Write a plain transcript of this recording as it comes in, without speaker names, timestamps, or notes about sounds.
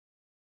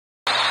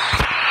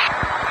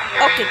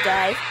Okay,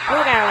 guys,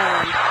 we're gonna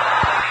land.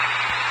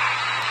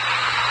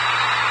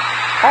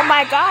 Oh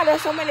my God,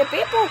 there's so many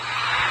people.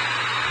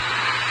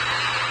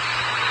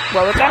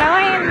 Where we're gonna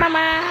land,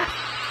 Mama?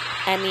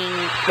 I mean,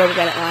 where we're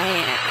gonna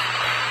land?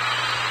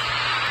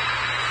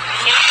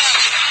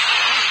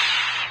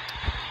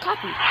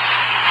 Copy.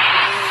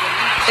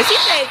 Is he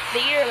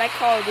the year like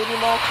Call of Duty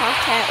mode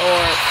content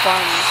or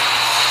fun?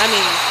 I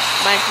mean,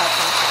 Minecraft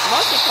content.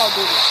 Mostly Call of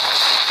Duty.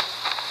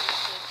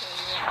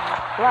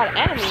 A lot of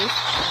enemies.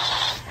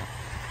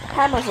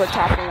 Cameras were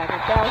tapping like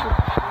 1,000.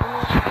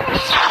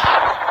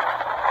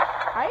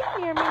 Are you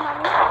hearing me,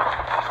 Mommy?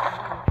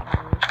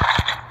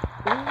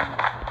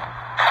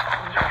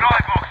 Supply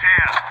box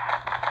here.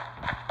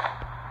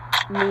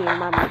 Me and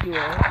Mama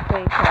here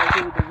playing Call of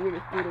Duty, the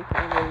weirdest students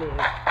ever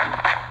lived.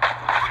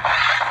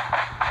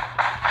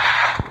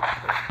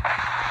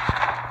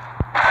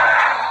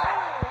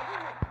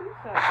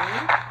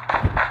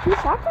 Two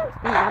shotguns?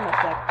 I'm a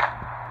sec.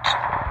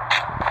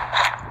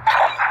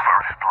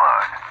 First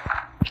blood.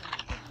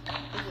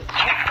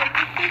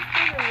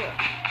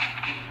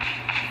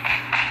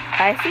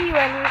 I see you,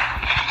 Emily.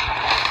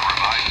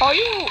 Oh,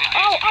 you!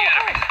 Oh!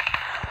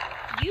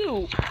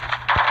 You!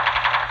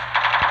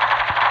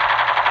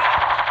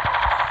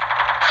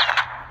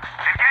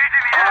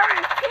 Engaging the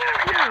enemy.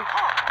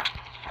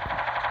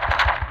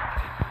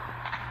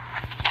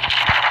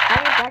 I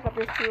need to back up.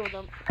 There's two of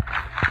them.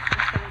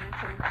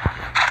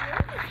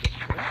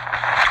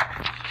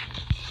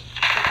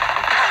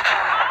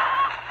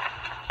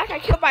 I got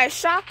killed by a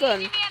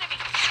shotgun.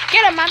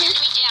 Get him, Mommy.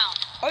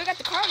 Oh, you got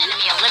the car.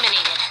 Enemy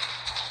eliminated.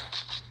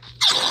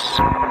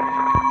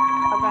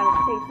 I gotta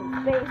save some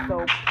space,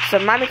 though. So,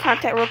 Mommy,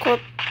 contact real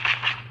quick.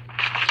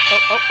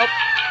 Oh.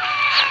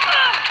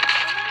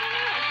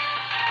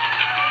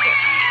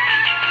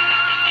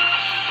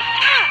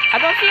 I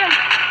don't see him.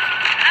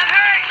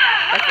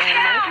 Okay,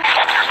 Mommy.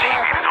 Your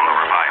teammate is on the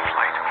revive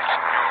flight.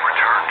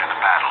 Return to the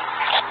battle.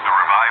 The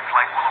revive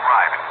flight will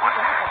arrive in 1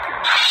 minute.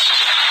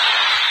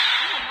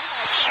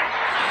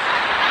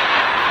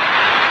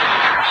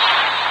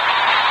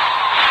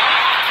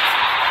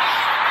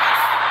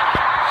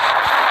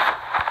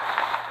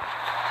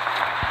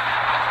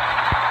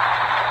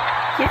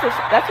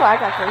 That's what I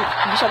got for you.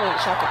 You shot me with a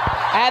shotgun.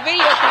 I have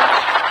video proof.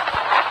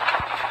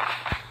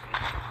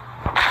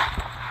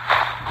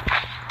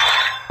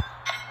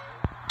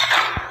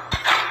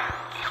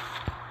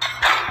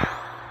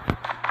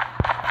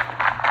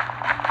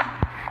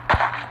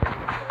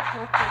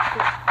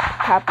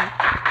 Copy.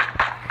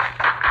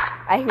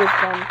 I hear his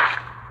gun.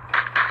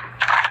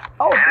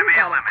 Oh, Enemy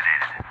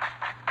eliminated.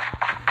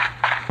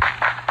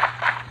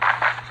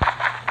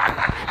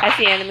 I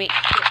see enemy.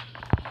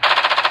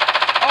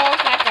 Oh,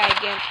 it's that guy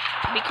again.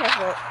 Be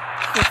careful.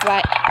 He's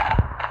fly.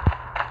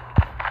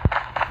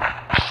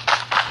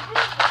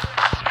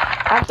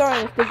 I'm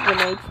throwing stick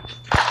grenades.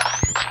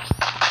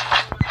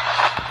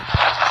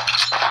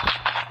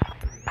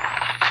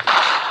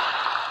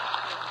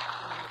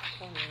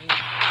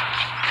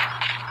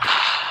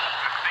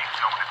 The safe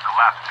zone is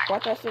collapsing.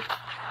 Watch that shit.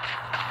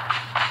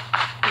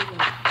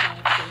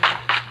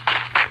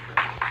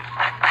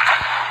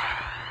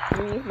 Let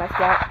me use my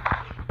scout.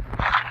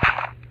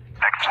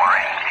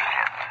 Exploration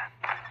agent.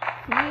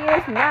 He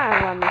is not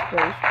around this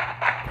place.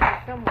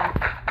 Someone.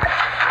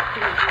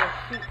 There's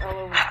feet all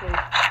over the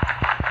place.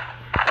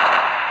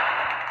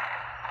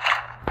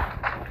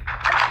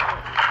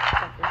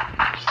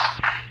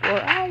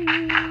 Where are you?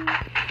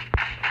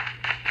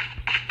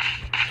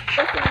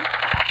 Listen.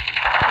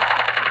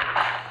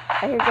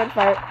 I hear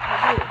gunfire.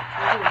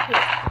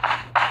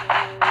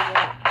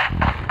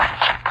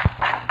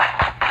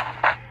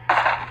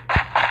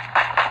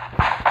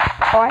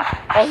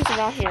 Oh, he's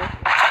not here.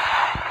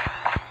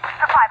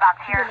 Supply box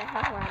He's here. in the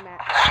house where I'm at.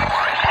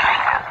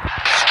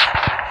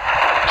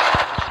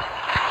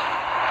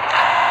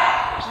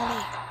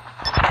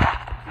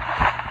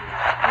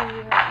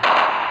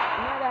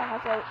 Remember that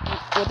house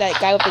with that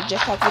guy with the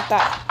jetpack? We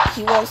thought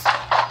he was.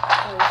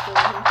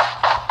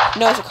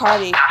 No, it's a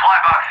Cardi. Supply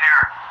box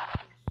here.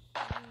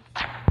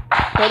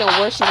 They know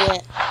where she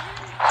went.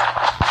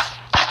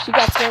 She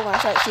got scared when I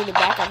started shooting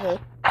back at her.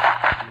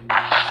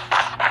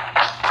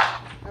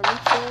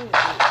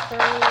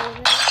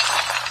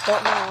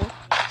 Don't know.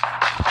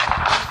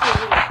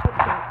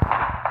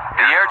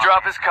 The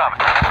airdrop is coming.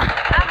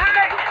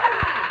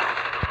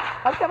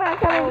 I'm coming.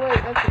 Oh,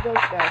 wait, that's the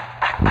ghost guy.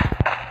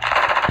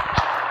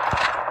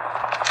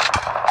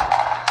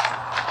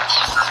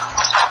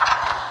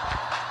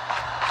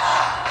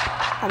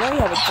 I know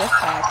you have a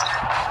jetpack.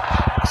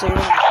 So you're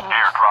in the house.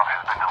 Airdrop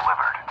has been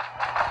delivered.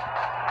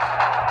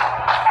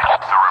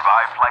 The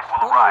revive flight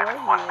will arrive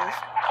in 1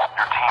 minute.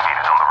 Your teammate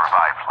is on the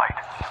revive flight.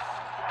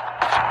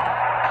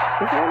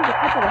 Is he on the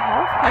top of the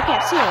house? I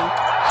can't see him.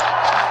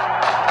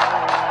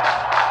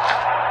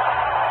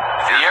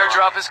 The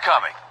airdrop is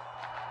coming.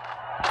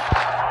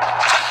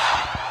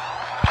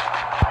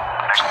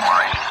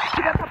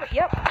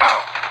 Yep.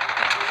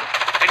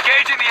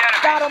 Engaging the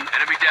enemy. Got him.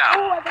 Enemy down.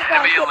 Oh, I think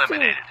Enemy I got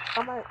eliminated.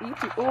 too. I'm on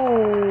YouTube.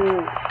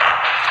 Ooh.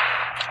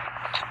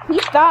 He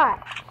thought.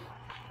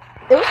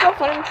 It was so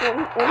funny when he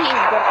jumped on me,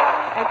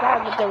 I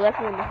got him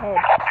directly in the head.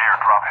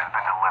 Airdrop has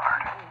been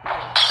delivered.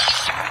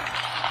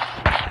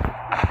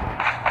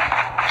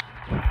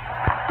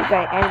 You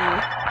got an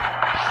enemy.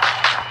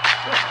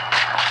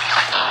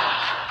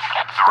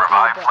 The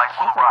revived flight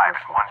will arrive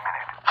in 1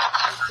 minute.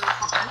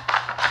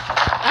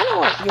 I don't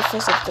know what your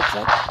footsteps look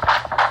like.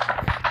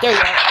 There you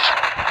go.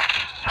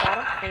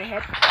 Got him in the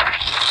head. The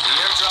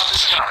airdrop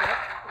is coming.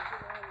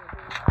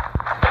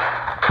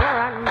 Go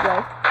around, you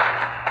guys.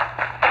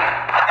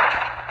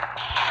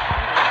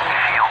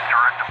 Shield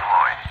turret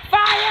deployed.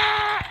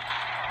 Fire!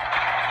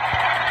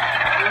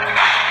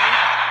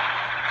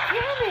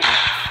 Damn it!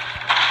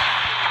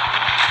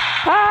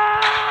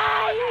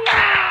 Fire!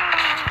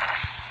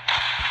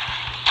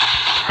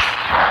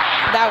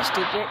 That was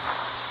stupid.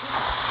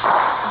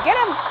 Get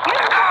him! Get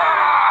him!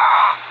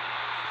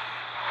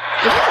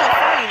 This is a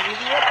fire,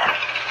 idiot.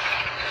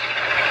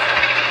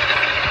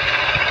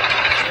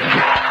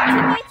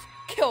 Teammates,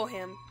 kill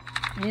him.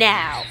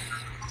 Now.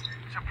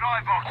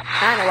 Supply box.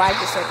 I don't know why I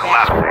just said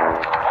that.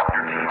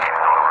 Your team is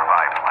on a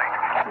revived flight.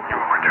 You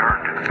have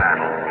returned to the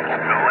battle.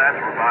 The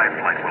last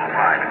revived flight will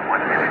arrive in 1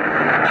 minute.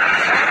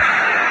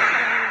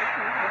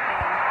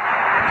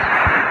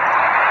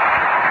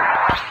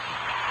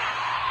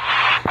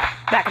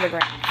 Back of the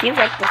ground. Seems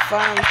like the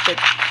farm's the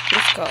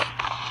disco.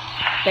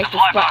 Like the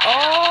spot.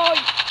 Oh,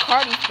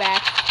 Cardi's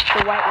back.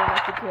 The white one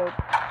that you killed.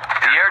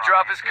 The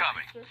airdrop is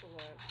coming.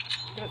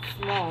 That's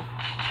small.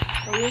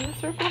 Are you in the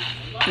circle?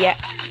 Yeah.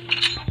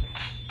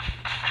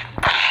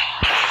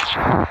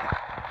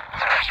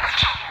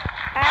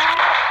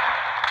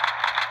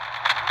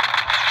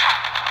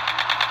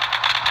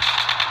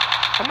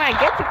 I'm gonna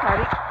get you,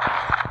 Cardi.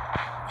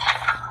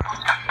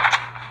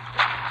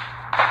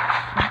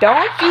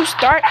 Don't you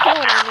start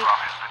killing me. Airdrop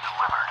has been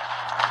delivered.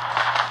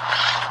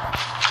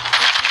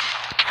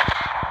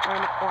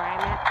 Where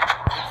I'm at.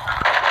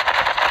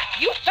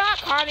 You stop,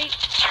 Cardi.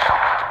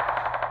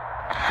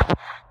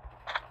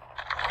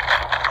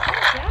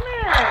 Damn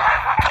it.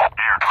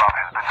 Airdrop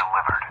has been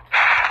delivered.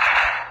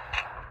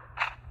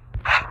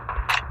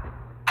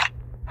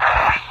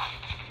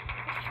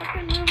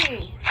 Fucking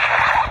movie.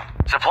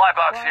 Supply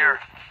box here.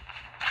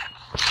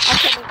 I'm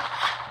coming.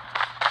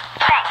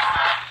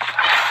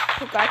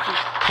 Who got you?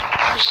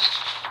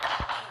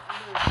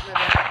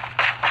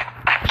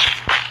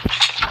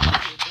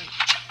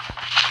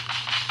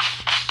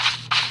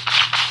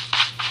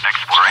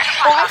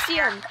 Exploration. Oh, I see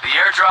him. The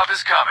airdrop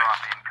is coming.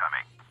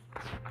 Incoming.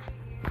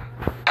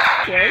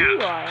 There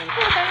you are. What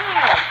the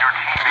hell? Your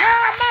teammate No,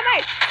 my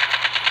knife.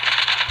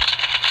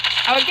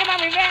 I will get my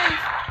revenge.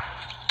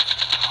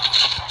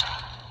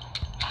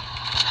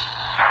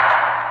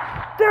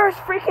 There's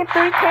freaking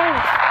 3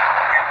 tanks.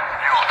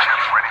 fuel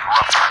chips ready for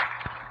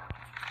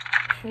upgrade.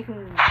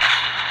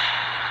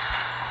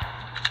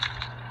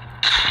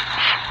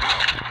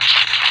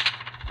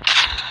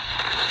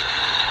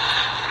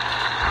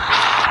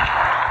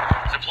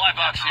 Supply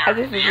box I here.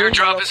 just The reviewed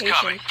airdrop the is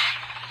location. coming.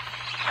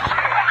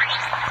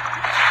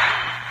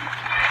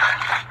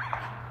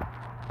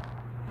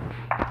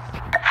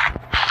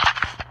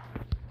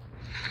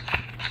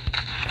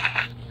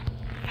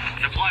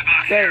 Supply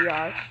box There here. you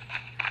are.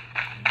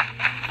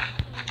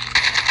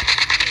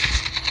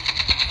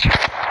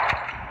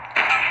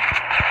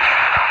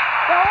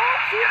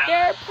 Don't you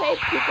dare play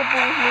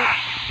peekaboo with me.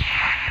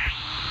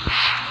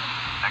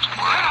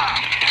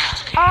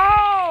 Exploration.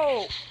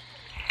 Oh!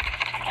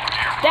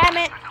 Damn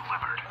it!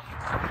 Delivered.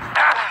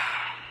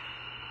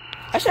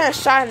 I should have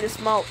shot in the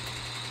smoke.